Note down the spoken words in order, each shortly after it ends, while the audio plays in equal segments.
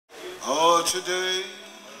Oh, today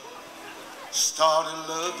started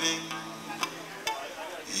loving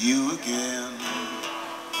you again.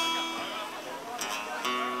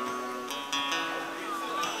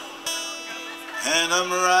 And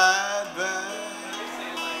I'm right back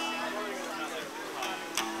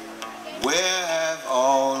where I've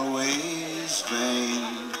always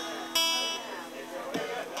been.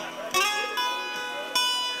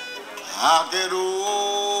 I'll get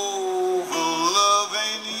over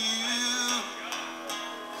loving you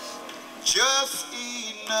just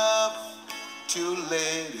enough to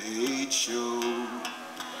let it show.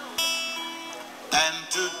 And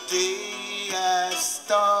today I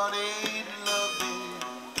started loving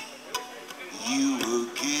you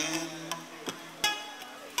again.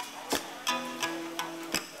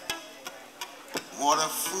 What a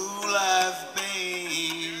fool I've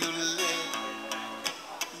been to let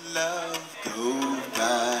love go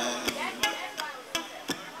by.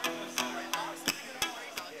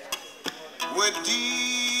 With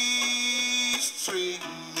these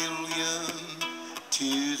 3,000,000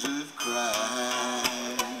 tears of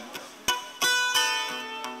crying.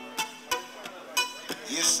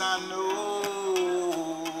 Yes, I know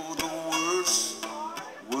the worst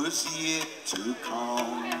was yet to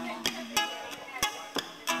come.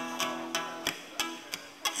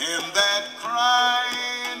 And that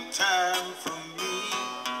crying time for me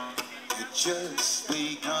had just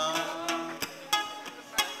begun.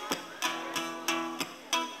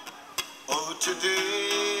 Oh,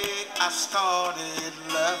 today I started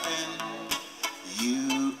loving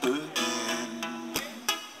you again.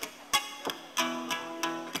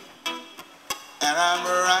 And I'm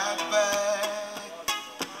right back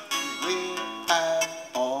where I've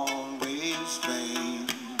always been.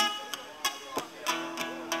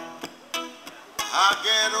 I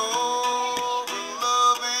get over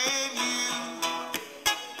loving you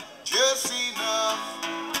just enough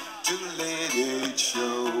to let it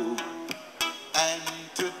show. And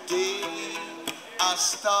today I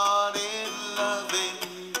started